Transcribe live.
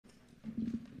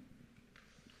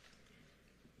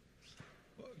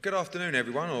Good afternoon,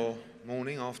 everyone, or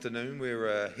morning, afternoon.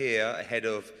 We're here ahead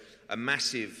of a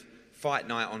massive fight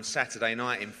night on Saturday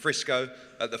night in Frisco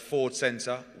at the Ford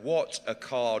Centre. What a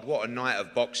card, what a night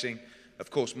of boxing. Of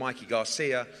course, Mikey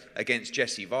Garcia against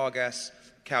Jesse Vargas,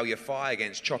 Cal Yafai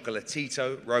against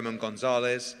Chocolatito, Roman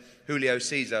Gonzalez, Julio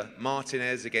Cesar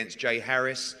Martinez against Jay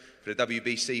Harris for the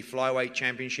WBC Flyweight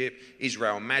Championship,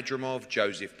 Israel Madrimov,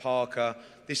 Joseph Parker.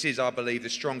 This is, I believe, the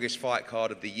strongest fight card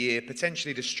of the year,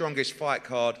 potentially the strongest fight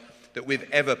card that we've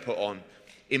ever put on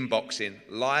in boxing,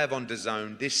 live on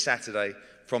Dazn this Saturday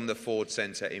from the Ford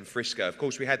Centre in Frisco. Of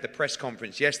course, we had the press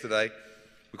conference yesterday.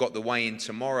 We've got the weigh-in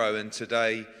tomorrow, and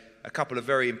today a couple of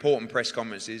very important press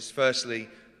conferences. Firstly,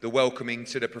 the welcoming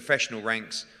to the professional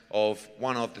ranks of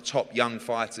one of the top young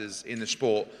fighters in the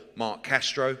sport, Marc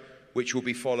Castro, which will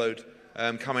be followed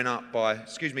coming up by,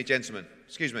 excuse me, gentlemen,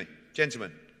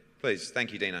 please,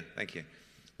 thank you, Dino, thank you.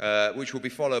 Which will be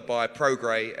followed by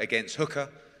Prograis against Hooker.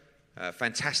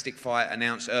 Fantastic fight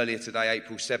announced earlier today,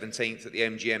 April 17th at the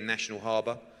MGM National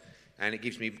Harbour. And it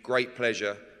gives me great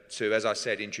pleasure to, as I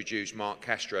said, introduce Marc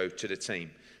Castro to the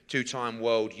team. Two-time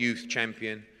world youth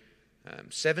champion,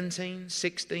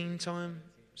 17-time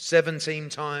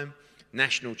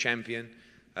national champion.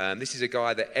 This is a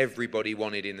guy that everybody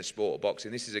wanted in the sport of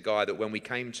boxing. This is a guy that when we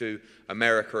came to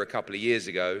America a couple of years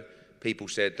ago, people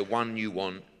said, the one you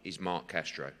want is Marc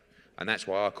Castro. And that's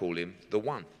why I call him the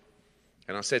one.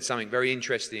 And I said something very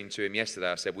interesting to him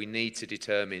yesterday. I said, we need to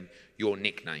determine your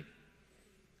nickname.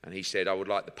 And he said, I would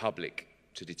like the public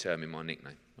to determine my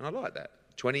nickname. And I like that.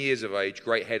 20 years of age,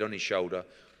 great head on his shoulder.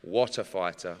 What a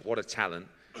fighter, what a talent.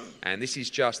 And this is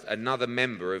just another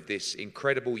member of this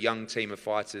incredible young team of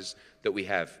fighters that we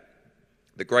have.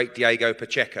 The great Diego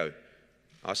Pacheco.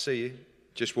 I see you.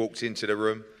 Just walked into the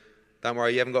room. Don't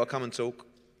worry, you haven't got to come and talk.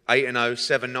 8-0,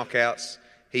 7 knockouts.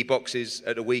 He boxes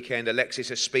at the weekend. Alexis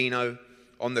Espino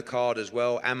on the card as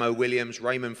well. Amo Williams,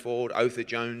 Raymond Ford, Otha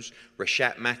Jones,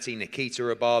 Rashat Mati, Nikita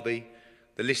Ababi.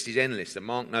 The list is endless, and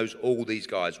Mark knows all these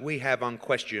guys. We have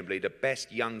unquestionably the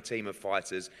best young team of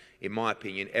fighters, in my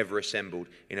opinion, ever assembled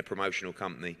in a promotional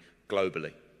company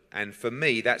globally. And for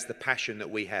me, that's the passion that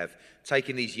we have,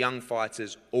 taking these young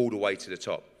fighters all the way to the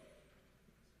top.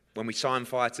 When we sign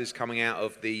fighters coming out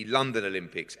of the London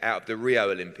Olympics, out of the Rio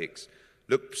Olympics,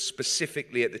 look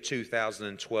specifically at the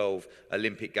 2012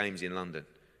 Olympic Games in London.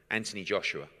 Anthony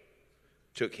Joshua.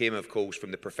 Took him, of course,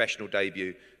 from the professional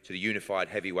debut to the Unified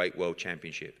Heavyweight World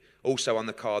Championship. Also on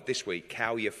the card this week,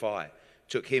 Cal Yafai.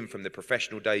 Took him from the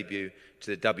professional debut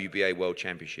to the WBA World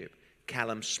Championship.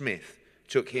 Callum Smith.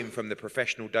 Took him from the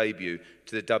professional debut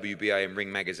to the WBA and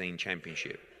Ring Magazine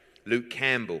Championship. Luke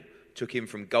Campbell took him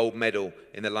from gold medal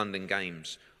in the London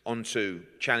Games onto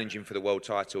challenging for the world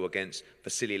title against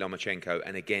Vasily Lomachenko,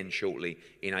 and again shortly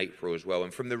in April as well.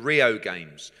 And from the Rio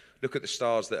Games, look at the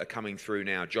stars that are coming through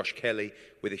now. Josh Kelly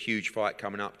with a huge fight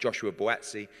coming up. Joshua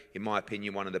Buatsi, in my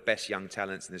opinion, one of the best young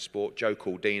talents in the sport. Joe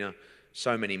Cordina,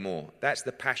 so many more. That's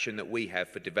the passion that we have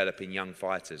for developing young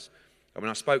fighters. And when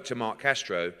I spoke to Marc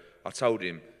Castro, I told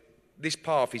him, this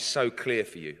path is so clear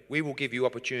for you. We will give you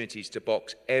opportunities to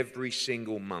box every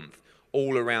single month,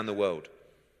 all around the world.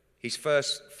 His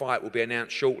first fight will be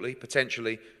announced shortly,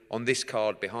 potentially on this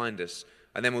card behind us.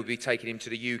 And then we'll be taking him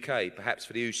to the UK, perhaps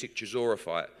for the Usyk Chisora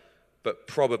fight, but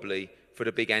probably for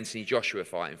the big Anthony Joshua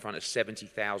fight in front of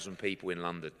 70,000 people in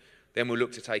London. Then we'll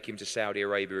look to take him to Saudi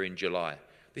Arabia in July.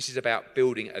 This is about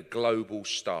building a global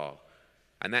star.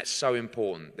 And that's so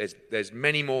important. There's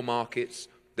many more markets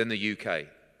than the UK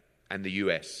and the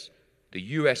US. The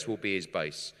US will be his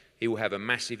base. He will have a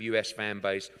massive US fan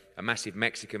base, a massive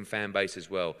Mexican fan base as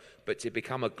well. But to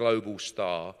become a global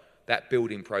star, that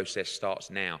building process starts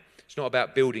now. It's not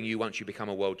about building you once you become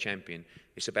a world champion.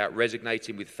 It's about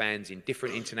resonating with fans in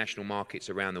different international markets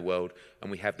around the world. And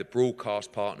we have the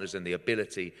broadcast partners and the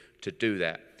ability to do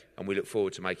that. And we look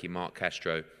forward to making Marc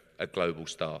Castro a global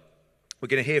star. We're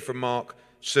going to hear from Marc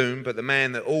soon, but the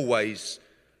man that always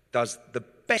does the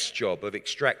best job of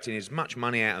extracting as much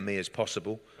money out of me as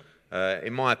possible.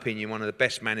 In my opinion, one of the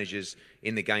best managers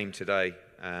in the game today.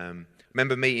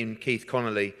 Remember meeting Keith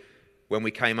Connolly when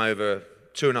we came over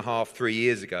 2.5, 3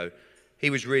 years ago. He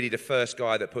was really the first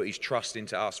guy that put his trust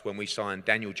into us when we signed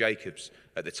Daniel Jacobs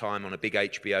at the time on a big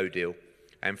HBO deal.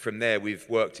 And from there, we've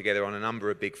worked together on a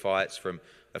number of big fights from,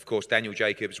 of course, Daniel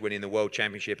Jacobs winning the World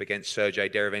Championship against Sergey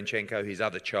Derevyanchenko, his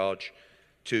other charge,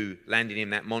 to landing him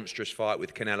that monstrous fight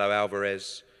with Canelo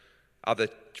Alvarez. Other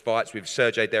fights with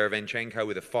Sergey Derevyanchenko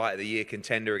with a Fight of the Year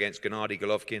contender against Gennady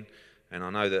Golovkin. And I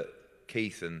know that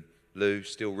Keith and Lou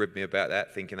still rib me about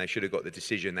that, thinking they should have got the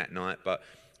decision that night. But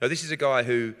this is a guy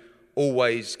who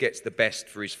always gets the best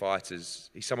for his fighters.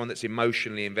 He's someone that's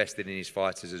emotionally invested in his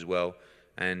fighters as well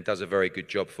and does a very good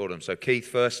job for them. So Keith,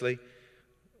 firstly,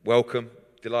 welcome.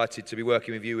 Delighted to be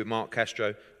working with you, with Marc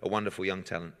Castro, a wonderful young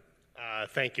talent.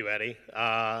 Thank you, Eddie.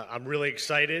 I'm really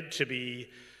excited to be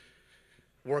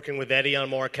working with Eddie on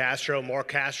Marc Castro. Marc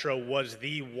Castro was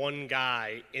the one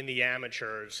guy in the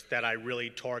amateurs that I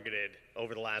really targeted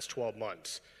over the last 12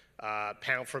 months.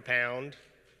 Pound for pound,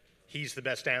 he's the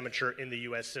best amateur in the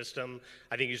U.S. system.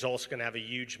 I think he's also going to have a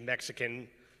huge Mexican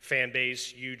fan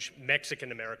base, huge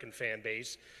Mexican-American fan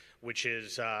base, which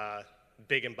is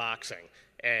big in boxing.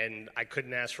 And I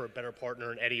couldn't ask for a better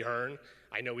partner in Eddie Hearn.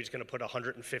 I know he's going to put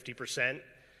 150%.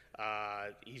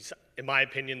 He's, in my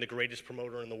opinion, the greatest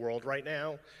promoter in the world right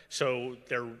now. So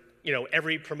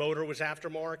every promoter was after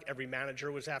Marc, every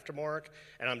manager was after Marc,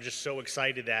 and I'm just so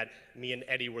excited that me and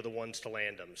Eddie were the ones to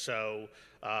land him. So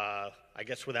I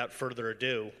guess without further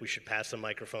ado, we should pass the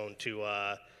microphone to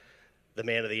the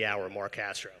man of the hour, Marc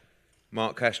Castro.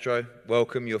 Marc Castro,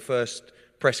 welcome. Your first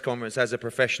press conference as a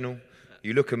professional.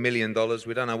 You look $1 million.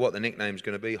 We don't know what the nickname's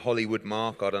going to be. Hollywood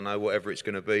Marc, I don't know, whatever it's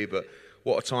going to be. But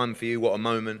what a time for you, what a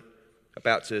moment,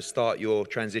 about to start your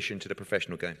transition to the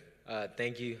professional game.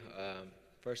 Thank you.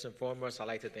 First and foremost, I'd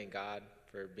like to thank God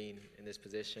for being in this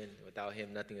position. Without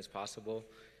him, nothing is possible.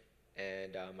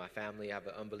 And my family, I have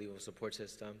an unbelievable support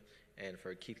system. And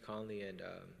for Keith Conley and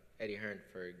Eddie Hearn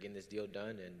for getting this deal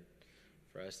done, and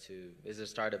for us to, this is the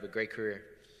start of a great career.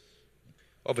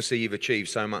 Obviously, you've achieved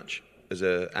so much as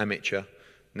an amateur.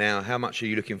 Now, how much are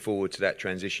you looking forward to that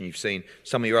transition? You've seen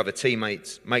some of your other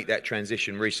teammates make that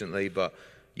transition recently, but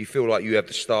you feel like you have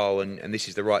the style and this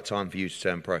is the right time for you to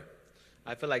turn pro.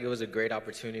 I feel like it was a great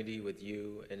opportunity with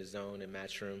you and Dazn and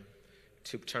Matchroom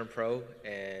to turn pro,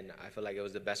 and I feel like it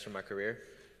was the best for my career.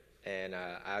 And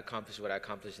I accomplished what I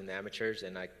accomplished in the amateurs,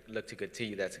 and I look to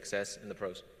continue that success in the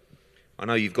pros. I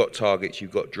know you've got targets,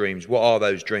 you've got dreams. What are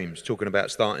those dreams? Talking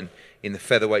about starting in the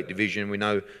featherweight division, we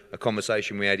know a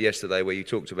conversation we had yesterday where you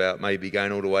talked about maybe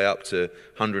going all the way up to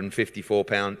 154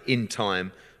 pound in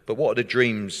time. But what are the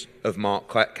dreams of Marc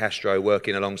Castro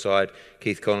working alongside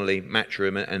Keith Connolly,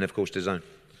 Matchroom, and of course Dazn?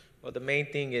 Well, the main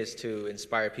thing is to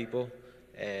inspire people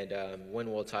and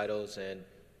win world titles and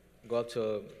go up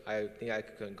to, I think I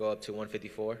can go up to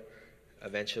 154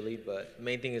 eventually, but the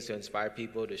main thing is to inspire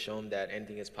people, to show them that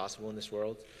anything is possible in this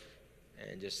world,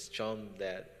 and just show them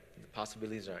that the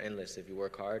possibilities are endless if you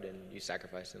work hard and you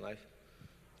sacrifice in life.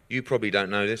 You probably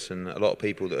don't know this, and a lot of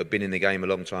people that have been in the game a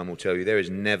long time will tell you there has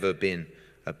never been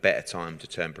a better time to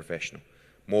turn professional.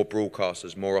 More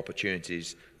broadcasters, more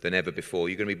opportunities than ever before.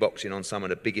 You're going to be boxing on some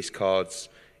of the biggest cards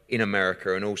in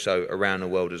America and also around the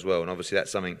world as well, and obviously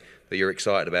that's something that you're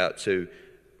excited about too.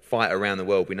 Fight around the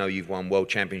world. We know you've won world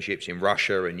championships in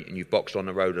Russia and you've boxed on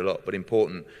the road a lot, but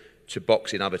important to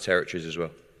box in other territories as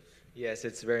well. Yes,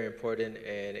 it's very important,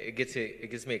 and it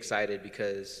gets me excited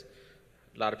because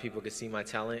a lot of people can see my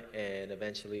talent, and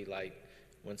eventually, like,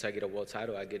 once I get a world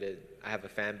title, I have a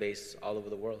fan base all over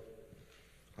the world.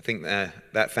 I think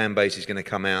that fan base is going to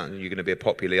come out and you're going to be a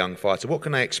popular young fighter. What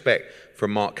can they expect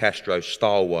from Marc Castro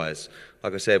style-wise?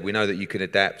 Like I said, we know that you can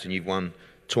adapt and you've won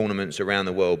tournaments around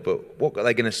the world, but what are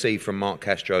they going to see from Marc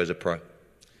Castro as a pro?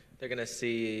 They're going to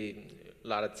see a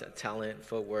lot of talent,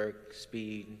 footwork,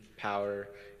 speed, power,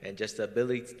 and just the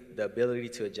ability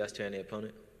to adjust to any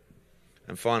opponent.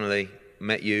 And finally,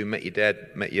 met your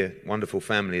dad, met your wonderful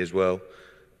family as well.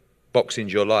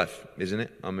 Boxing's your life, isn't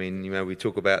it? I mean, you know, we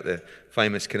talk about the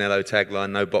famous Canelo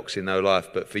tagline, no boxing, no life,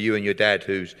 but for you and your dad,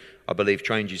 who's, I believe,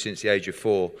 trained you since the age of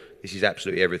 4, this is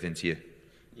absolutely everything to you.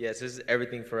 Yes, this is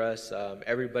everything for us.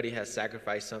 Everybody has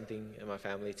sacrificed something in my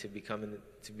family to be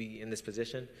in this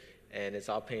position, and it's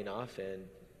all paying off. And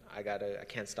I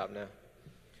can't stop now.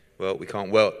 Well, we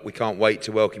can't wait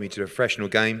to welcome you to the professional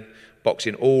game,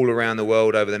 boxing all around the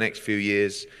world over the next few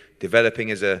years, developing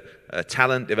as a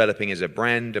talent, developing as a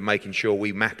brand, and making sure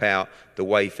we map out the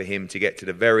way for him to get to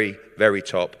the very, very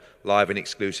top, live and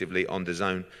exclusively on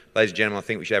Dazn. Ladies and gentlemen, I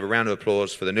think we should have a round of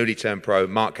applause for the newly turned pro,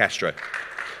 Marc Castro.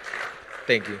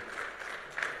 Thank you.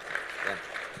 Yeah.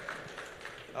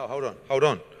 Oh, hold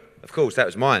on. Of course, that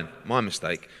was my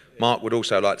mistake. Marc would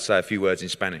also like to say a few words in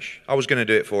Spanish. I was going to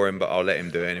do it for him, but I'll let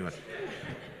him do it anyway.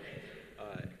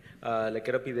 Le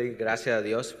quiero pedir gracias a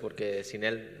Dios porque sin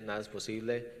Él nada es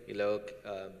posible, y luego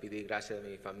pedir gracias a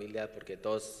mi familia porque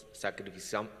todos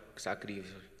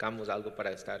sacrificamos algo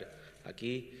para estar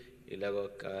aquí, y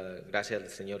luego gracias al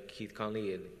señor Keith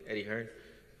Conley y Eddie Hearn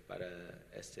para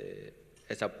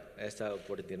esta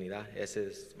oportunidad.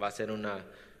 Va a ser una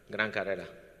gran carrera.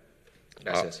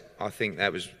 Gracias. I think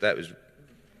that was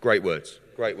great words.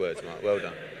 Great words, Marc. Well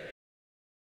done.